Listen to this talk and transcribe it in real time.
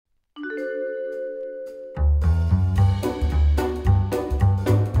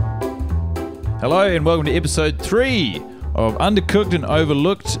Hello and welcome to episode 3 of Undercooked and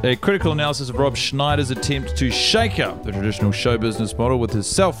Overlooked, a critical analysis of Rob Schneider's attempt to shake up the traditional show business model with his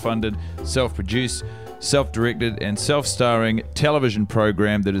self-funded, self-produced, self-directed and self-starring television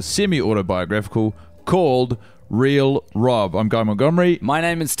program that is semi-autobiographical called Real Rob. I'm Guy Montgomery. My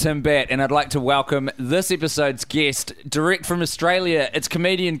name is Tim Batt, and I'd like to welcome this episode's guest, direct from Australia. It's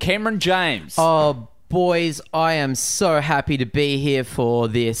comedian Cameron James. Oh, boys, I am so happy to be here for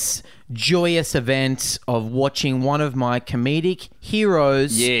this joyous event of watching one of my comedic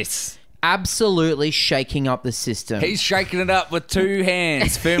heroes Yes. absolutely shaking up the system. He's shaking it up with two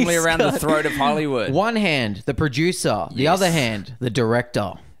hands firmly He's around the got throat of Hollywood. One hand, the producer. The Yes. other hand, the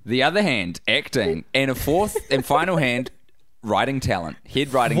director. The other hand, acting. And a fourth and final hand, writing talent.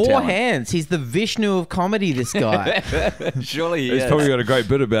 Head writing Four talent. hands. He's the Vishnu of comedy, this guy. Surely he He's is. probably got a great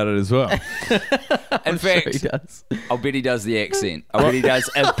bit about it as well. In fact, He does. I'll bet he does the accent. I'll bet he does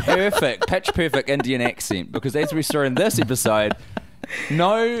a pitch perfect Indian accent. Because as we saw in this episode,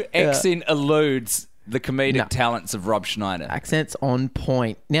 no accent eludes the comedic talents of Rob Schneider. Accents on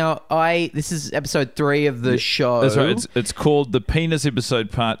point. Now, this is episode 3 of the show. That's right. It's called The Penis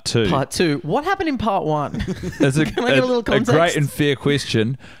Episode Part 2. Part 2. What happened in part 1? It's a, Can I get a little context? great and fair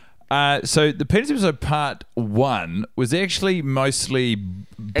question. So the Penis Episode Part 1 was actually mostly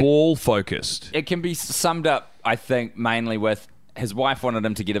ball focused. It can be summed up, I think, mainly with his wife wanted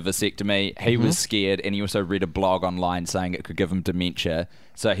him to get a vasectomy. He was scared, and he also read a blog online saying it could give him dementia.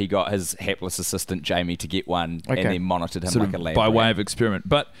 So he got his hapless assistant Jamie to get one, and then monitored him Sort like a of lab by rat. way of experiment.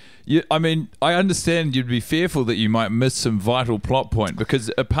 But, I understand you'd be fearful that you might miss some vital plot point because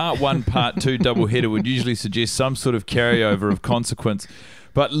a Part 1, Part 2 doubleheader would usually suggest some sort of carryover of consequence.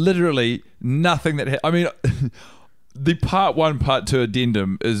 But literally nothing that... the Part 1, Part 2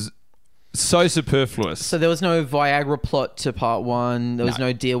 addendum is so superfluous. So there was no Viagra plot to part 1. There was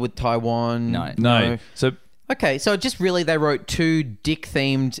no deal with Taiwan. No. So... Okay, so just really they wrote 2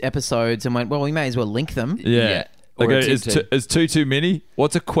 dick-themed episodes and went, well, we may as well link them. Yeah. Or Okay, attempt to. is too many?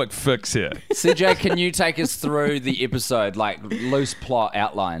 What's a quick fix here? CJ, can you take us through the episode, like loose plot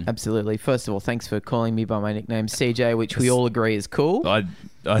outline? Absolutely. First of all, thanks for calling me by my nickname CJ, which we all agree is cool. I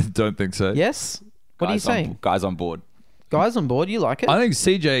don't think so. Yes? What are you saying? Guys on board. Guys on board, you like it? I think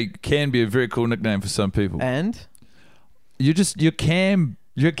CJ can be a very cool nickname for some people. And? You're Cam,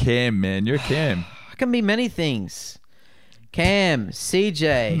 man. You're Cam. It can be many things. Cam,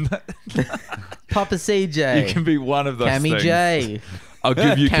 CJ, Papa CJ, You can be one of those Cammy things. J, I'll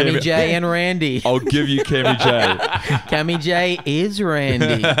give you Cammy J and Randy. I'll give you Cammy J. Cammy J is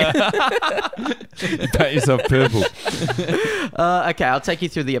Randy. Paint yourself purple. Okay, I'll take you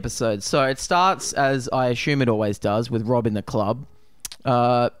through the episode. So it starts, as I assume it always does, with Rob in the club.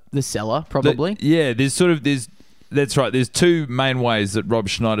 The cellar, probably. That's right. There's 2 main ways that Rob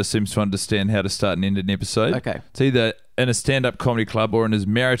Schneider seems to understand how to start and end an episode. Okay. It's either in a stand-up comedy club or in his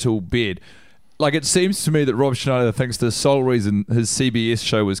marital bed. Like, it seems to me that Rob Schneider thinks the sole reason his CBS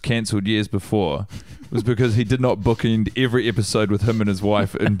show was cancelled years before was because he did not bookend every episode with him and his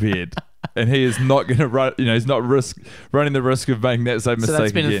wife in bed. And he is not going to run, he's not running the risk of making that same mistake So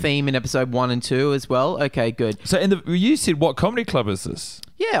that's been again. a theme in episode 1 and 2 as well. Okay, good. So, you said, what comedy club is this?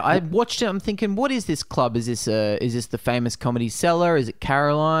 Yeah, I watched it. I'm thinking, what is this club? Is this the famous Comedy Cellar? Is it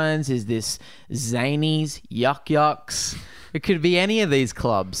Caroline's? Is this Zanies? Yuck Yucks? It could be any of these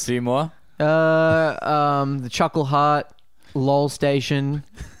clubs. Few more. The Chuckle Heart, LOL Station,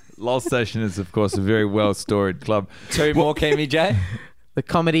 Lol Station is, of course, a very well-storied club. 2 more, Cammy J. the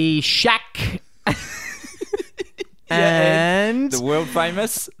Comedy Shack, and The world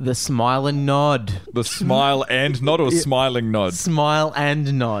famous. the Smile and Nod. The Smile and Nod or Smiling Nod? Smile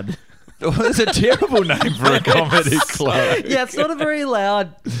and Nod. That's a terrible name for a comedy club. Yeah, it's not a very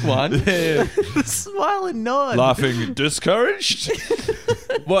loud one. The Smile and Nod. Laughing discouraged?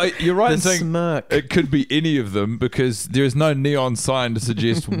 Well, you're right The in saying smirk. it could be any of them because there is no neon sign to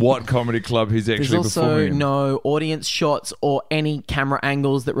suggest what comedy club he's There's actually also performing in. no audience shots or any camera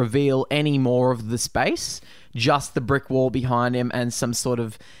angles that reveal any more of the space. Just the brick wall behind him and some sort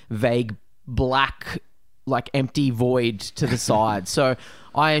of vague black, like empty void to the side. So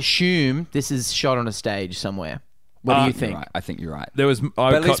I assume this is shot on a stage somewhere. What do you think? You're right. I think you're right. There was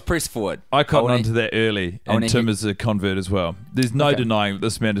But let's press forward. I caught wanna- on to that early, I wanna and Tim hear- is a convert as well. There's no denying that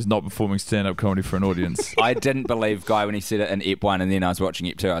this man is not performing stand-up comedy for an audience. I didn't believe Guy when he said it in Ep 1, and then I was watching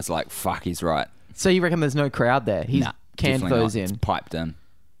Ep 2. I was like, fuck, he's right. So you reckon there's no crowd there? He's Nah, canned definitely those not. It's in. piped in.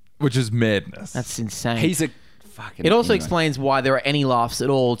 Which is madness. That's insane. He's a fucking... It also anyway. explains why there are any laughs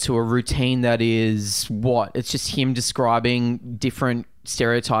at all to a routine that is what? It's just him describing different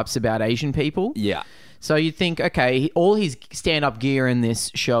stereotypes about Asian people. Yeah. So you'd think, okay, all his stand-up gear in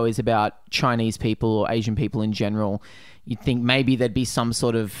this show is about Chinese people or Asian people in general. You'd think maybe there'd be some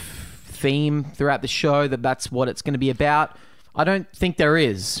sort of theme throughout the show that's what it's going to be about. I don't think there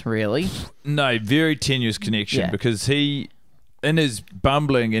is, really. No, very tenuous connection Yeah. because he, in his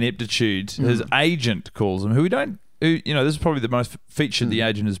bumbling ineptitude, his agent calls him, this is probably the most featured the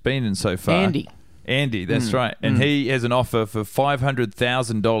agent has been in so far. Andy, that's right. And he has an offer for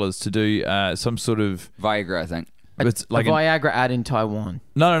 $500,000 to do some sort of... Viagra, I think. It's like a Viagra ad in Taiwan.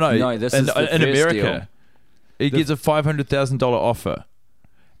 No. No, this is the in first America. deal. He gets a $500,000 offer.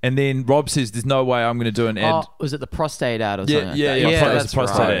 And then Rob says, there's no way I'm going to do an ad. Oh, was it the prostate ad or Yeah, something? yeah, like yeah, that? it was that's a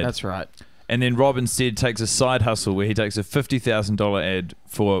prostate right. ad. That's right. And then Rob instead takes a side hustle where he takes a $50,000 ad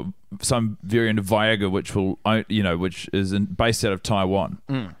for some variant of Viagra, which is based out of Taiwan.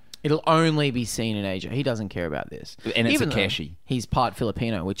 It'll only be seen in Asia. He doesn't care about this. And it's Even a though cashy. He's part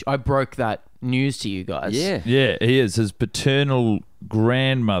Filipino, which I broke that news to you guys. Yeah. Yeah, he is. His paternal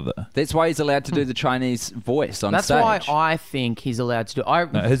grandmother. That's why he's allowed to do the Chinese voice on That's stage. why I think he's allowed to do.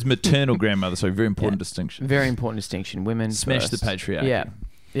 No, his maternal grandmother. So very important distinction. Very important distinction. Women Smash first. the patriarchy.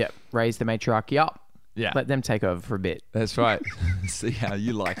 Yeah. Raise the matriarchy up. Yeah. Let them take over for a bit. That's right. See how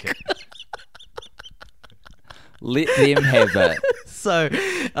you like it. Let them have it. So,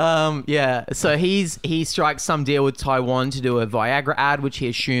 So he strikes some deal with Taiwan to do a Viagra ad, which he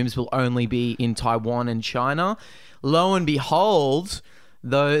assumes will only be in Taiwan and China. Lo and behold,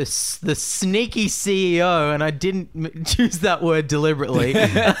 the sneaky CEO, and I didn't choose that word deliberately.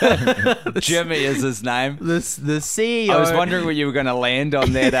 Jimmy is his name. The CEO. I was wondering where you were going to land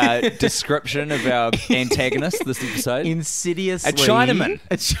on that description of our antagonist this episode. Insidiously, A Chinaman.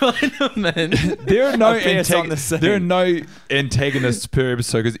 A Chinaman. There are no Appears on the scene. there are no antagonists per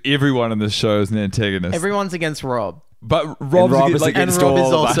episode because everyone in this show is an antagonist. Everyone's against Rob. But Rob's Rob is against and Rob is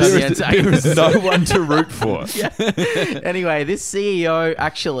all of also us. the there is antagonist. no one to root for. Anyway, this CEO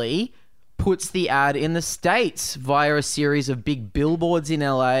actually puts the ad in the States via a series of big billboards in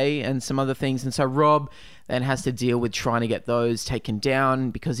LA and some other things. And so Rob then has to deal with trying to get those taken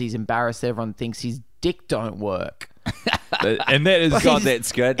down because he's embarrassed. Everyone thinks his dick don't work. And that is God,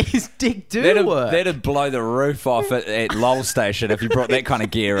 that's good. His dick do work. That'd blow the roof off at Lowell Station if you brought that kind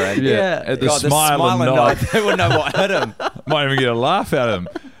of gear in. Yeah. At the God, smile and nod. They wouldn't know what hit him. Might even get a laugh out of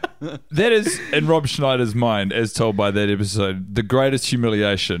him. That is, in Rob Schneider's mind, as told by that episode, the greatest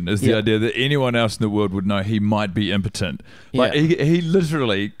humiliation is the idea that anyone else in the world would know he might be impotent. Like, Yeah. he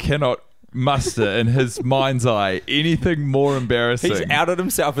literally cannot muster in his mind's eye anything more embarrassing. He's outed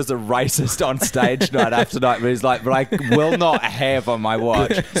himself as a racist on stage night after night, but he's like, but I will not have on my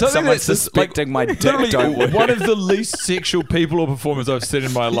watch Something someone that's just, suspecting my dick literally don't work. one of the least sexual people or performers I've seen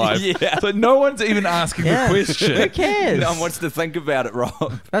in my life. Yeah. So no one's even asking the question. Who cares? No one wants to think about it,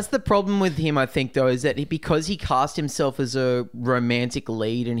 Rob. That's the problem with him, I think, though, is that because he cast himself as a romantic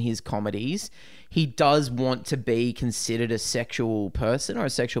lead in his comedies, he does want to be considered a sexual person or a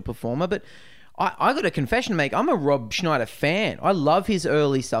sexual performer. But I got a confession to make. I'm a Rob Schneider fan. I love his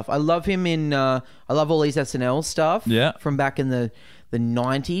early stuff. I love him in... I love all his SNL stuff from back in the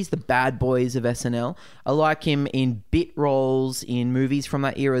 90s, the bad boys of SNL. I like him in bit roles in movies from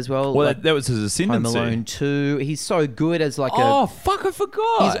that era as well. Well, like that was his ascendancy. Home Alone 2. He's so good as like Oh, fuck, I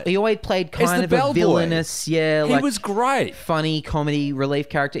forgot. he always played As kind the of a bellboy. villainous, He like was great. funny comedy relief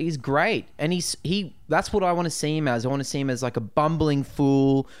character. He's great, and he. That's what I want to see him as. I want to see him as like a bumbling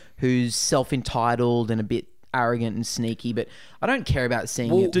fool who's self-entitled and a bit arrogant and sneaky. But I don't care about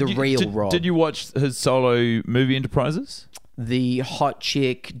seeing real Rob. Did you watch his solo movie enterprises? The hot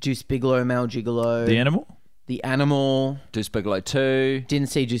chick, Deuce Bigelow, Male Gigolo, The Animal? The Animal. Deuce Bigelow 2. Didn't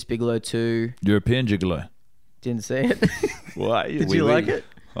see Deuce Bigelow 2. European Gigolo. Didn't see it. Why? Did you like it?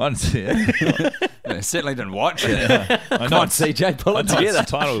 I didn't see it. I certainly didn't watch it. I Come on, CJ, pull it I know it's together. the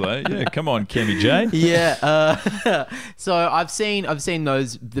title though. Yeah, come on, Cammy J. Yeah. So I've seen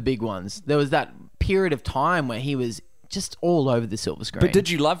the big ones. There was that period of time where he was just all over the silver screen. But did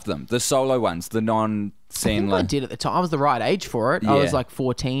you love them? The solo ones, the I think I non-Sandler. did at the time. I was the right age for it. I was Yeah. like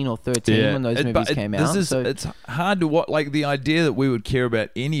 14 or 13 when those movies came out. It's hard to what like the idea that we would care about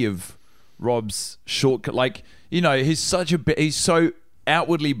any of Rob's shortcut. Like, you know, he's so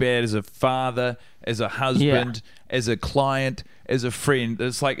outwardly bad as a father, as a husband, as a client, as a friend.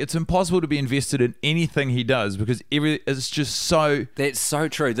 It's like it's impossible to be invested in anything he does because it's just so. That's so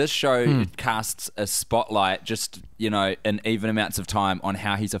true. This show casts a spotlight just, in even amounts of time on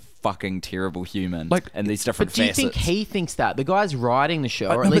how he's a fucking terrible human in these different But do you facets. think he thinks that? The guy's writing the show,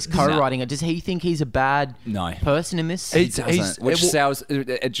 or no, at least but- co-writing it. Does he think he's a bad person in this? He doesn't, which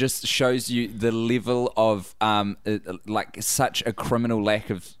it just shows you the level of such a criminal lack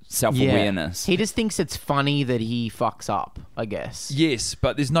of self-awareness. He just thinks it's funny that he fucks up, I guess. Yes,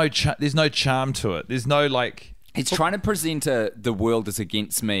 but there's no charm to it. There's no like. He's trying to present the world is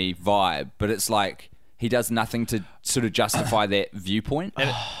against me vibe, but it's like he does nothing to sort of justify that viewpoint.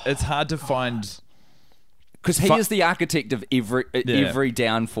 And it's hard to find. Because he is the architect of every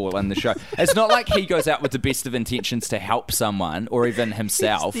downfall in the show. It's not like he goes out with the best of intentions to help someone or even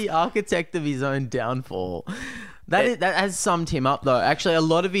himself. He's the architect of his own downfall. That has summed him up, though. Actually, a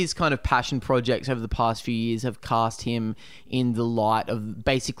lot of his kind of passion projects over the past few years have cast him in the light of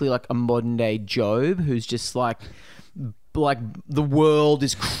basically like a modern day Job, who's just like the world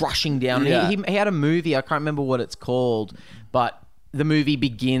is crushing down. Yeah. He had a movie, I can't remember what it's called, but the movie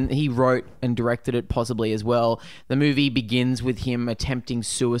he wrote and directed it possibly as well. The movie begins with him attempting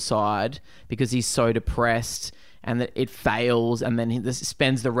suicide because he's so depressed, and that it fails, and then he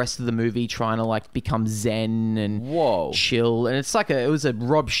spends the rest of the movie trying to like become zen and chill. And it's like it was a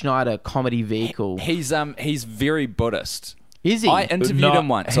Rob Schneider comedy vehicle. He's very Buddhist. Is he? I interviewed him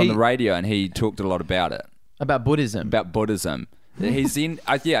once on the radio, and he talked a lot about it. About Buddhism. About Buddhism. He's Zen.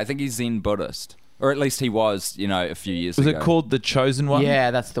 I think he's Zen Buddhist. Or at least he was, a few years ago. Was it called The Chosen One? Yeah,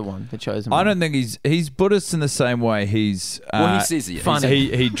 that's the one. The Chosen One. I don't think he's Buddhist in the same way he's. Well, he says he is.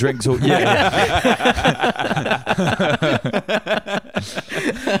 Funny. He drinks all. Yeah.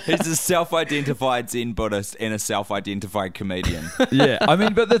 He's a self-identified Zen Buddhist and a self-identified comedian. Yeah. I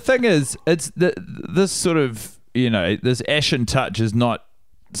mean, but the thing is, it's this sort of this ashen touch is not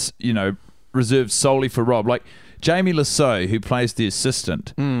reserved solely for Rob. Like Jamie Lasso, who plays the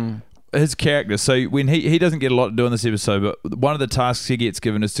assistant. His character, so when he doesn't get a lot to do in this episode, but one of the tasks he gets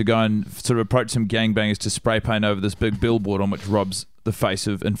given is to go and sort of approach some gangbangers to spray paint over this big billboard on which Rob's the face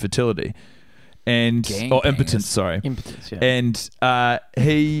of infertility or impotence, sorry. Impotence, yeah. And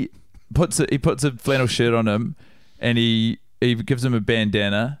he puts a flannel shirt on him, and he gives him a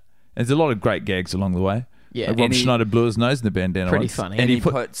bandana. And there's a lot of great gags along the way. Yeah, like Rob Schneider blew his nose in the bandana. Pretty once. funny. And he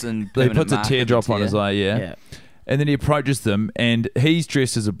puts a teardrop on his eye. Yeah. And then he approaches them, and he's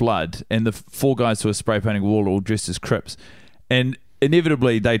dressed as a blood, and the four guys who are spray painting a wall are all dressed as Crips. And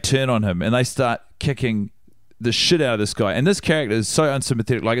inevitably, they turn on him, and they start kicking the shit out of this guy. And this character is so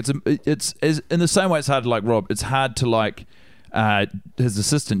unsympathetic. Like it's in the same way it's hard to like Rob, it's hard to like his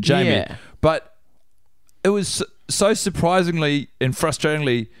assistant Jamie. Yeah. But it was so surprisingly and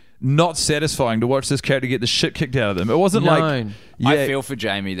frustratingly not satisfying to watch this character get the shit kicked out of them. It wasn't like I feel for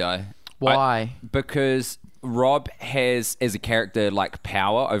Jamie though. Why? Because Rob has, as a character, like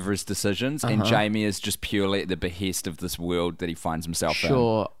power over his decisions, and Jamie is just purely at the behest of this world that he finds himself in.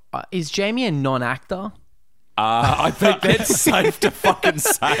 Sure. Is Jamie a non-actor? I think that's safe to fucking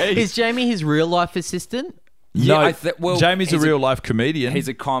say. Is Jamie his real life assistant? No, Jamie's a real life comedian. He's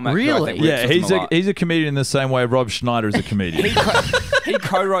a comic. Really? Yeah, he's a comedian in the same way Rob Schneider is a comedian. He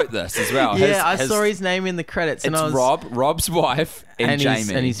co-wrote this as well. Yeah, I saw his name in the credits. It's Rob's wife, and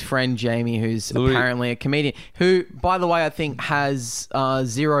Jamie. And his friend Jamie, who's apparently a comedian, who, by the way, I think has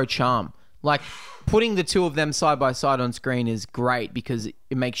zero charm. Like, putting the two of them side by side on screen is great because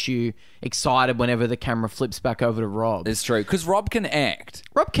it makes you excited whenever the camera flips back over to Rob. It's true, because Rob can act.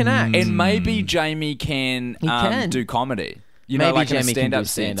 Rob can act. And maybe Jamie can do comedy. Maybe like Jamie in a stand-up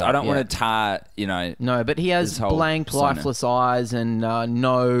sense. I don't want to tar, No, but he has blank, persona. lifeless eyes and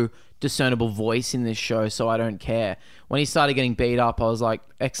no discernible voice in this show, so I don't care. When he started getting beat up, I was like,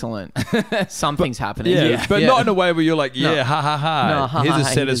 excellent. Something's happening. Yeah, but not in a way where you're like, No. ha ha ha. No, ha, Here's ha, a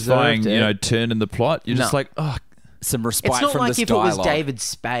he satisfying, deserved it. turn in the plot. You're just No. like, oh, some respite It's not from like this if dialogue. it was David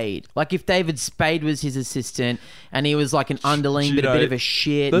Spade. Like if David Spade was his assistant and he was like an underling but a bit of a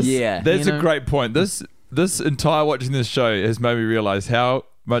shit. That's a great point. This entire watching this show has made me realize how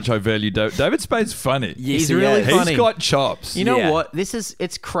much I value David Spade's funny. Yes, He's really funny. He's got chops. You know what?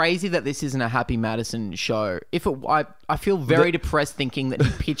 It's crazy that this isn't a Happy Madison show. I feel very depressed thinking that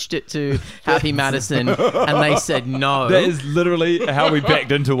he pitched it to Happy Madison and they said no. That is literally how we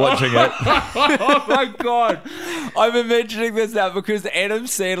backed into watching it. Oh my god! I'm imagining this now because Adam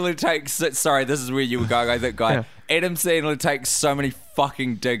Sandler takes. Sorry, this is where you were going. I think, guy. Yeah. Adam Sandler takes so many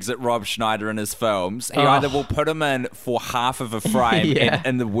fucking digs at Rob Schneider in his films. He either will put him in for half of a frame Yeah.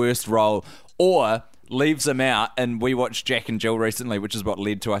 in the worst role, or leaves him out, and we watched Jack and Jill recently, which is what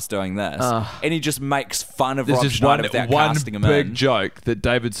led to us doing this. And he just makes fun of There's Rob just Schneider without one casting him big in. joke that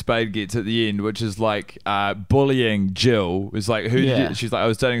David Spade gets at the end, which is like bullying Jill. It's like, who? Did Yeah. you? She's like, I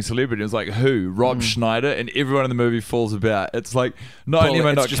was dating a celebrity. It's like, who? Rob Schneider, and everyone in the movie falls about. It's like, not only am I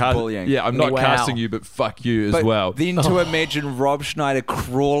It's not just casting, bullying. yeah, I'm not Wow. casting you, but fuck you as But well. then to imagine Rob Schneider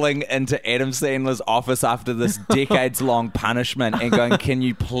crawling into Adam Sandler's office after this decades-long punishment and going, "Can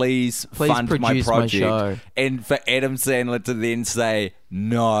you please fund my produce my project?" show. And for Adam Sandler to then say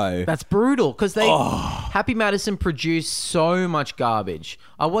no. That's brutal because Happy Madison produced so much garbage.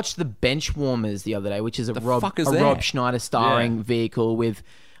 I watched The Benchwarmers the other day, which is a fuck is that? Rob Schneider starring vehicle with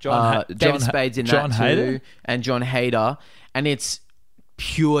David John Spades in John that too, Hader? and John Hader, and it's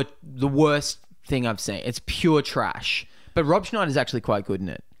the worst thing I've seen. It's pure trash. But Rob Schneider's actually quite good in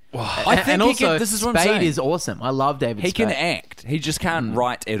it. I think and he also, can, this is what I'm Spade saying. is awesome. I love David He Spade. can act. He just can't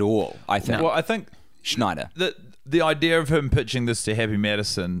write at all, I think. Well, I think Schneider. the idea of him pitching this to Happy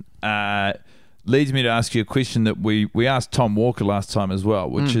Madison leads me to ask you a question that we asked Tom Walker last time as well,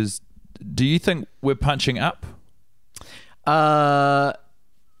 which is, do you think we're punching up?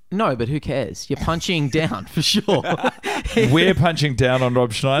 No, but who cares? You're punching down for sure. We're punching down on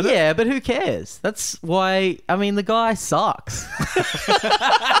Rob Schneider? Yeah, but who cares? That's why. I mean, the guy sucks.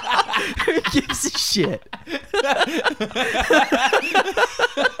 Who gives a shit?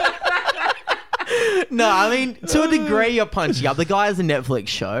 No, I mean, to a degree, you're punching up. The guy has a Netflix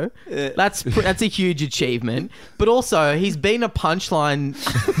show. That's a huge achievement. But also, he's been a punchline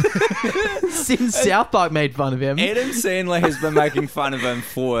since South Park made fun of him. Adam Sandler has been making fun of him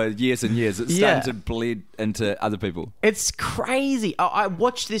for years and years. It's starting to bleed into other people. It's crazy. I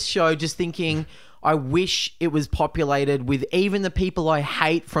watched this show just thinking, I wish it was populated with even the people I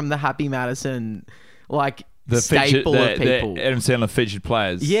hate from the Happy Madison, like, staple of people. The Adam Sandler featured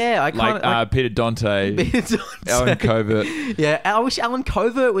players. Yeah, I like can't- Peter Dante, Alan Covert. Yeah, I wish Alan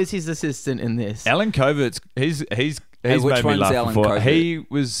Covert was his assistant in this. Alan Covert's he's which made me one's laugh Alan before. Covert? He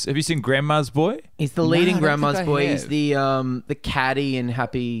was. Have you seen Grandma's Boy? He's the leading I don't Grandma's think I Boy. He's have. the caddy in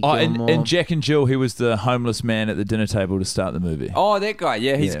Happy Oh, Gilmore. and Jack and Jill, he was the homeless man at the dinner table to start the movie. Oh, that guy.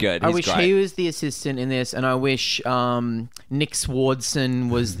 Yeah, he's Yeah. good. I He's wish great. he was the assistant in this, and I wish Nick Swardson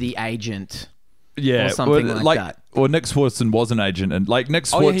was the agent. Yeah, or something like that. Or Nick Swardson was an agent, and like Nick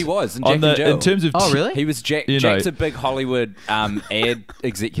Swardson. Oh, yeah, he was in Jack and Jill. in terms of Oh, really? He was Jack. You Jack's know- a big Hollywood ad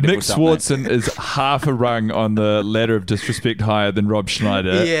executive. Nick or something. Swardson is half a rung on the ladder of disrespect higher than Rob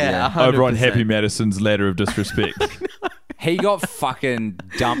Schneider. Yeah, over on 100%. Happy Madison's ladder of disrespect. He got fucking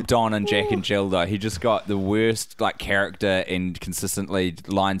dumped on in Jack and Jill though. He just got the worst like character and consistently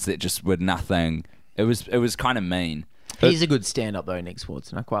lines that just were nothing. It was kind of mean. He's a good stand-up though, Nick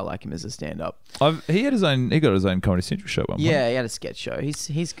Swardson. I quite like him as a stand-up. He got his own Comedy Central show at one point. Yeah, he had a sketch show.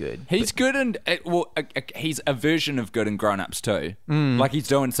 He's good. He's good and he's a version of good in Grown Ups too. Like he's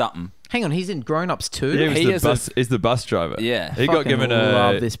doing something. Hang on, he's in Grown Ups too. Yeah, He is he's the bus driver. Yeah. He got Fucking given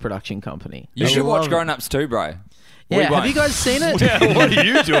love a. this production company. You I should watch love Grown it. Ups too, bro. Yeah, have won't. you guys seen it? Yeah, what are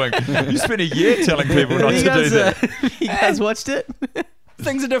you doing? You spent a year telling people not Have to you do guys, that. you guys watched it?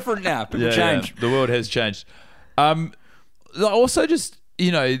 Things are different now. People Yeah, change. the world has changed. Also, just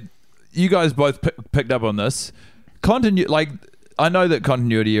you guys both picked up on this. I know that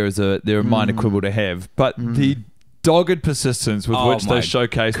continuity is they're a minor quibble to have, but the dogged persistence with Oh which my they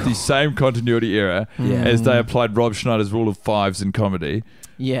showcased the same continuity error as they applied Rob Schneider's rule of fives in comedy.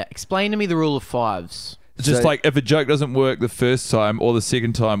 Yeah, explain to me the rule of fives. Just So- like if a joke doesn't work the first time or the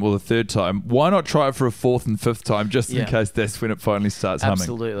second time or the third time, why not try it for a fourth and fifth time just in Yeah. case that's when it finally starts humming?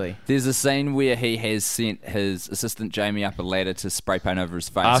 Absolutely. There's a scene where he has sent his assistant Jamie up a ladder to spray paint over his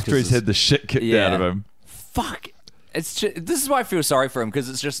face After 'cause he's had the shit kicked Yeah. out of him. fuck. This is why I feel sorry for him, because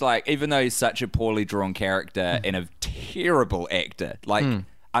it's just like, even though he's such a poorly drawn character and a terrible actor, like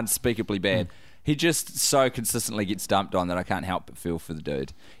unspeakably bad, he just so consistently gets dumped on that I can't help but feel for the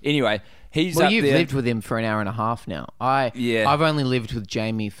dude. Anyway, he's Well, up you've there. lived with him for an hour and a half now. I've only lived with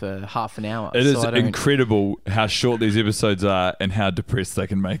Jamie for half an hour. It is so I don't- incredible how short these episodes are and how depressed they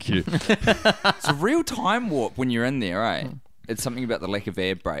can make you. It's a real time warp when you're in there, right? It's something about the lack of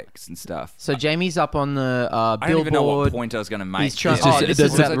air breaks and stuff. So Jamie's up on the I don't billboard. even know what point I was going to make. He's trying- It's Oh, just- this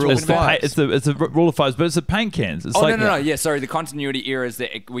it's is about what the I rule was of talking about. fives. It's a rule of fives, but it's a paint cans. It's Oh, like no. Yeah, sorry. The continuity error is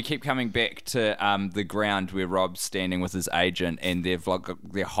that we keep coming back to the ground where Rob's standing with his agent and they're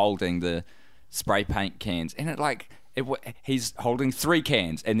holding the spray paint cans. And he's holding 3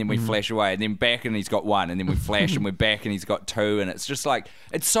 cans and then we flash away and then back and he's got 1 and then we flash and we're back and he's got 2. And it's just like,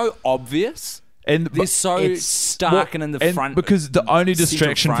 it's so obvious. And They're so it's- stark and in the front. because the only central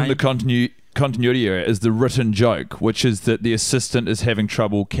distraction from the frame. continuity error is the written joke, which is that the assistant is having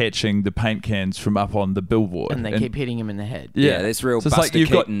trouble catching the paint cans from up on the billboard. And they keep hitting him in the head. Yeah, that's real So it's Buster like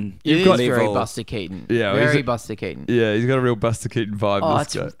Keaton. It is very level. Buster Keaton. Yeah, very he's a- Buster Keaton. Yeah, he's got a real Buster Keaton vibe. Oh,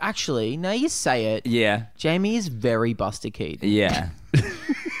 this guy. it's actually, now you say it, Yeah, Jamie is very Buster Keaton. yeah.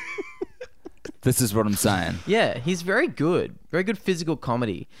 This is what I'm saying. Yeah, he's very good. Very good physical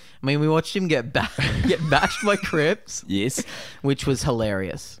comedy. I mean, we watched him get bashed by Cripps, Yes. which was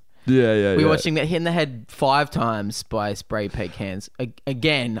hilarious. Yeah. We watched him get hit in the head 5 times by spray paint cans.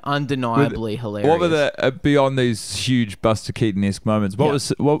 Again, undeniably hilarious. What were the beyond these huge Buster Keaton-esque moments? Yeah.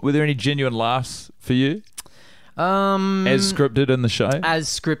 What were there any genuine laughs for you as scripted in the show? As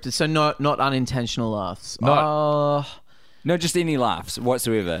scripted, so not unintentional laughs. No, just any laughs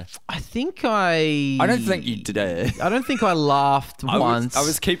whatsoever. I think I I don't think you did. I don't think I laughed once. I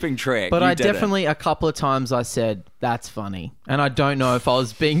was keeping track. But You I didn't. definitely, a couple of times I said, that's funny. And I don't know if I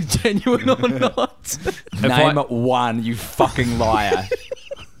was being genuine or not. Name one, you fucking liar.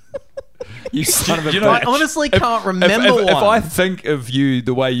 You son of a You know, I honestly can't remember if one. If I think of you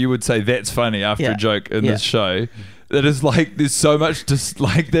the way you would say that's funny after Yeah. a joke in Yeah. this show, that is like there's so much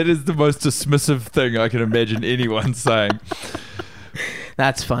that is the most dismissive thing I can imagine anyone saying.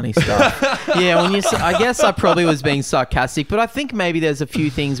 That's funny stuff. Yeah, when I guess I probably was being sarcastic, but I think maybe there's a few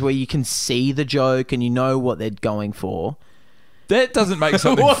things where you can see the joke and you know what they're going for. That doesn't make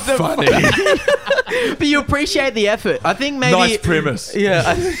something What the funny. But you appreciate the effort. I think maybe... Nice premise. Yeah.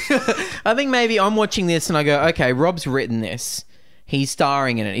 I think maybe I'm watching this and I go, okay, Rob's written this. He's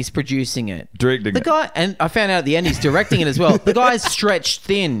starring in it. He's producing it. Directing The it. guy, and I found out at the end he's directing it as well. The guy's stretched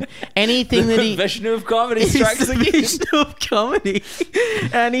thin. Anything that he... Vishnu of comedy He's strikes the again. Vishnu of comedy.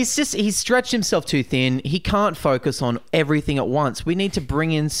 And he's stretched himself too thin. He can't focus on everything at once. We need to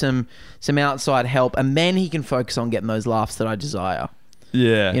bring in some outside help, and then he can focus on getting those laughs that I desire.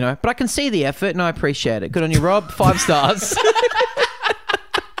 Yeah. You know, but I can see the effort and I appreciate it. Good on you, Rob. 5 stars.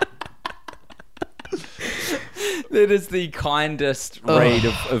 That is the kindest read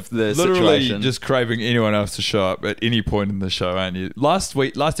of the Literally situation. just craving anyone else to show up at any point in the show, aren't you? Last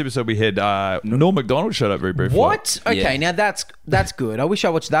episode we had Norm Macdonald showed up very briefly. What? Okay, Yeah. now that's good. I wish I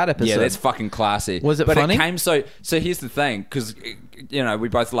watched that episode. Yeah, that's fucking classy. Was it but funny? It came so here's the thing, because you know we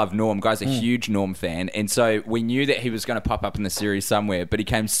both love Norm. Guy's a huge Norm fan, and so we knew that he was going to pop up in the series somewhere. But he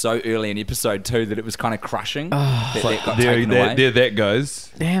came so early in episode 2 that it was kind of crushing. That got taken away. There that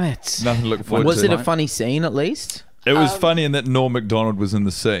goes. Damn it. Nothing to look forward Was to. it a funny scene at least? It was funny in that Norm Macdonald was in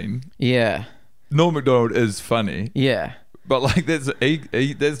the scene. Yeah. Norm Macdonald is funny, Yeah. but like that's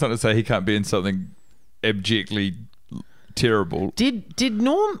not to say he can't be in something abjectly terrible. Did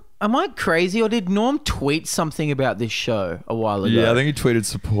Norm... Am I crazy, or did Norm tweet something about this show a while ago? Yeah, I think he tweeted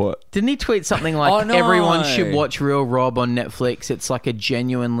support. Didn't he tweet something like, Oh, no. everyone should watch Real Rob on Netflix? It's like a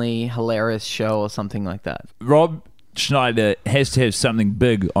genuinely hilarious show or something like that. Rob Schneider has to have something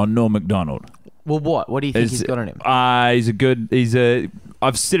big on Norm Macdonald. Well, what? What do you think he's got on him?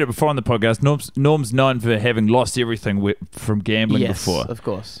 I've said it before on the podcast. Norm's known for having lost everything from gambling Yes, before. of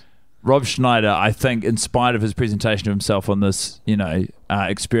course. Rob Schneider, I think, in spite of his presentation of himself on this,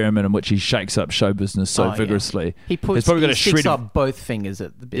 experiment in which he shakes up show business so Oh, yeah. vigorously, He he's probably got a sticks shred of up both fingers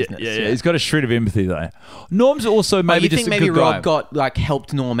at the business. yeah. He's got a shred of empathy though. Norm's also maybe you just think a maybe good guy. Rob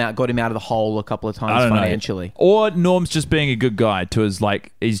helped Norm out, got him out of the hole a couple of I times don't financially? know. Or Norm's just being a good guy to his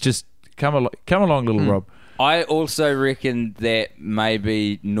he's just come along, little Rob. I also reckon that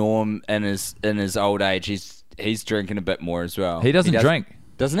maybe Norm in his old age he's drinking a bit more as well. He doesn't drink.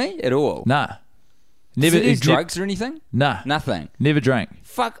 Doesn't he? At all? Nah, Never. Does he do he's drugs or anything? Nah, Nothing. never drank.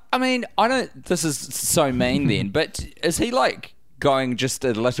 Fuck. I mean, I don't. This is so mean then, but is he like going just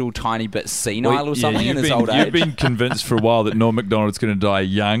a little tiny bit senile or something in his old age? You've been convinced for a while that Norm Macdonald's going to die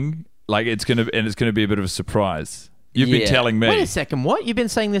young, it's going to be a bit of a surprise. You've been Yeah. telling me. Wait a second, what? You've been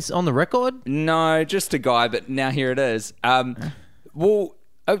saying this on the record? No, just a guy, but now here it is. Well,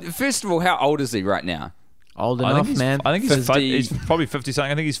 first of all, how old is he right now? Old I enough, think he's, man. I think he's, 50. he's probably 50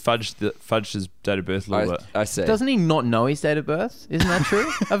 something. I think he's fudged his date of birth a little bit. I see. Doesn't he not know his date of birth? Isn't that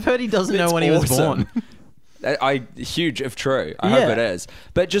true? I've heard he doesn't know That's when he was awesome. born. Huge if true. I Yeah. hope it is.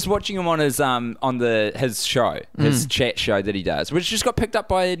 But just watching him on his his show, his chat show that he does, which just got picked up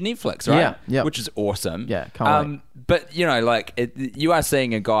by Netflix, right? Yeah, yep. Which is awesome. Yeah, can't wait. But you are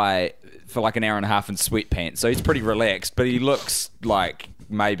seeing a guy for like an hour and a half in sweatpants, so he's pretty relaxed. But he looks like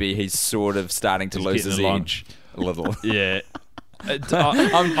maybe he's sort of starting to lose getting his along. edge a little. Yeah.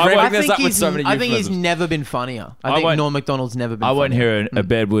 I'm I wrapping this think, up with so many I think he's euphemisms. never been funnier. I I think won't- Norm Macdonald's never been I won't funnier. hear a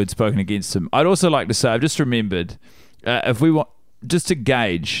bad word spoken against him. I'd also like to say, I've just remembered, if we want just to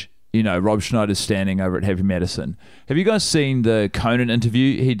gauge Rob Schneider's standing over at Happy Madison. Have you guys seen the Conan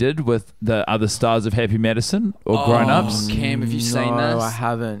interview he did with the other stars of Happy Madison or Grown Ups? Cam, have you seen this? No, I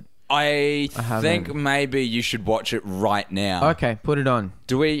haven't. I haven't. think maybe you should watch it right now. Okay, put it on.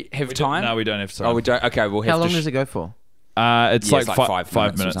 Do we have time? No, we don't have time. Oh, we don't. Okay, we'll have How long to. does it go for? It's Yeah, like, it's like 5 minutes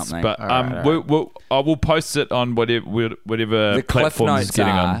or minutes. something. But Alright. we'll post it on whatever The cliff platforms notes it's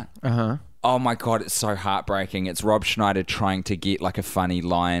getting are. on. Oh my god, it's so heartbreaking. It's Rob Schneider trying to get like a funny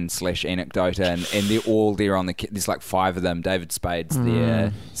line / anecdote in, and they're all there on the. There's like 5 of them. David Spade's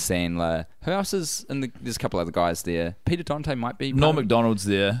there, Sandler. Who else is in the? There's a couple other guys there. Peter Dante might be. Norm Macdonald's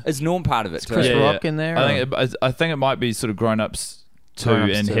there. Is Norm part of it too? Chris Rock in there? I think it might be sort of Grown Ups too Grown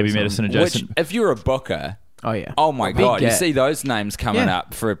Ups and too, Heavy or Medicine something. Which, adjacent. if you're a booker, Oh yeah. oh my Big god, you get. see those names coming Yeah.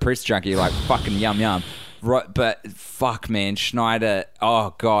 up for a press junkie, like fucking yum. Right, but fuck, man, Schneider.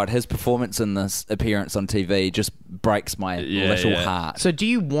 Oh god, his performance in this appearance on TV just breaks my little heart. So do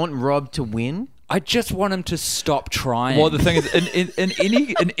you want Rob to win? I just want him to stop trying. Well, the thing is,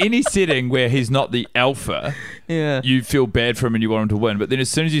 in any setting where he's not the alpha, you feel bad for him and you want him to win. But then as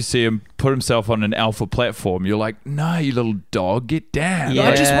soon as you see him put himself on an alpha platform, you're like, no, you little dog, get down. Yeah.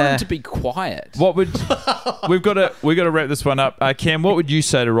 I just want him to be quiet. What would we've got to wrap this one up? Cam, what would you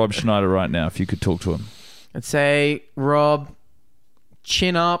say to Rob Schneider right now if you could talk to him? I'd say, Rob,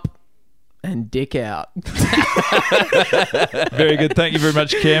 chin up and dick out. Very good. Thank you very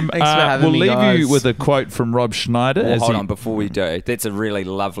much, Cam. Thanks for having we'll me, leave guys. you with a quote from Rob Schneider. Well, as hold he- on, before we do, that's a really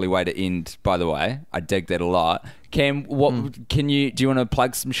lovely way to end, by the way. I dig that a lot. Cam, what do you want to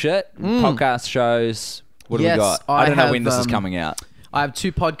plug some shit? Podcast shows? What do Yes, we got? I I don't know have, when this is coming out. I have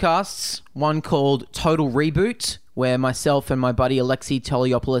 2 podcasts, one called Total Reboot, where myself and my buddy Alexi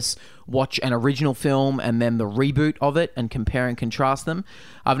Toliopoulos watch an original film and then the reboot of it and compare and contrast them.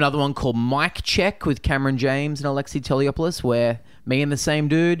 I have another one called Mic Check with Cameron James and Alexi Toliopoulos, where me and the same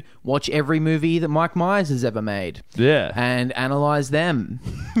dude watch every movie that Mike Myers has ever made. Yeah. And analyze them.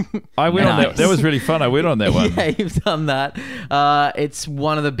 I went on that. Nice. That was really fun. I went on that one. Yeah, you've done that. It's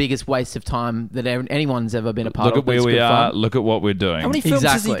one of the biggest wastes of time that anyone's ever been a part Look of. at but where it's we good are. fun. Look at what we're doing. How many films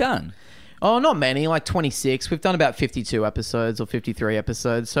has he Exactly. done? Oh, not many, like 26. We've done about 52 episodes or 53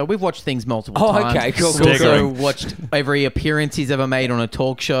 episodes. So we've watched things multiple Oh, times. okay, cool, We've also Staggering. watched every appearance he's ever made on a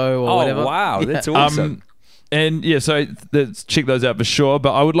talk show or Oh, whatever. wow. Yeah. That's awesome. And yeah, so let's check those out for sure.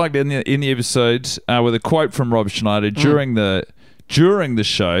 But I would like to end the episode with a quote from Rob Schneider during the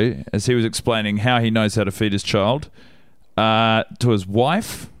show, as he was explaining how he knows how to feed his child to his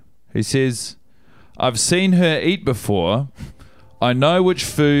wife. He says, "I've seen her eat before. I know which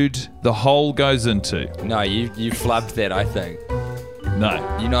food the hole goes into." No, you flubbed that, I think.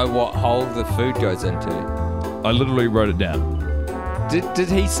 No, You know what hole the food goes into? I literally wrote it down. Did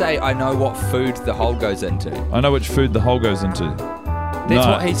he say, I know what food the hole goes into? I know which food the hole goes into. That's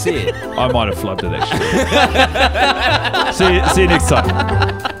No. what he said. I might have flubbed it actually. See you next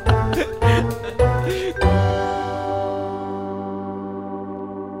time.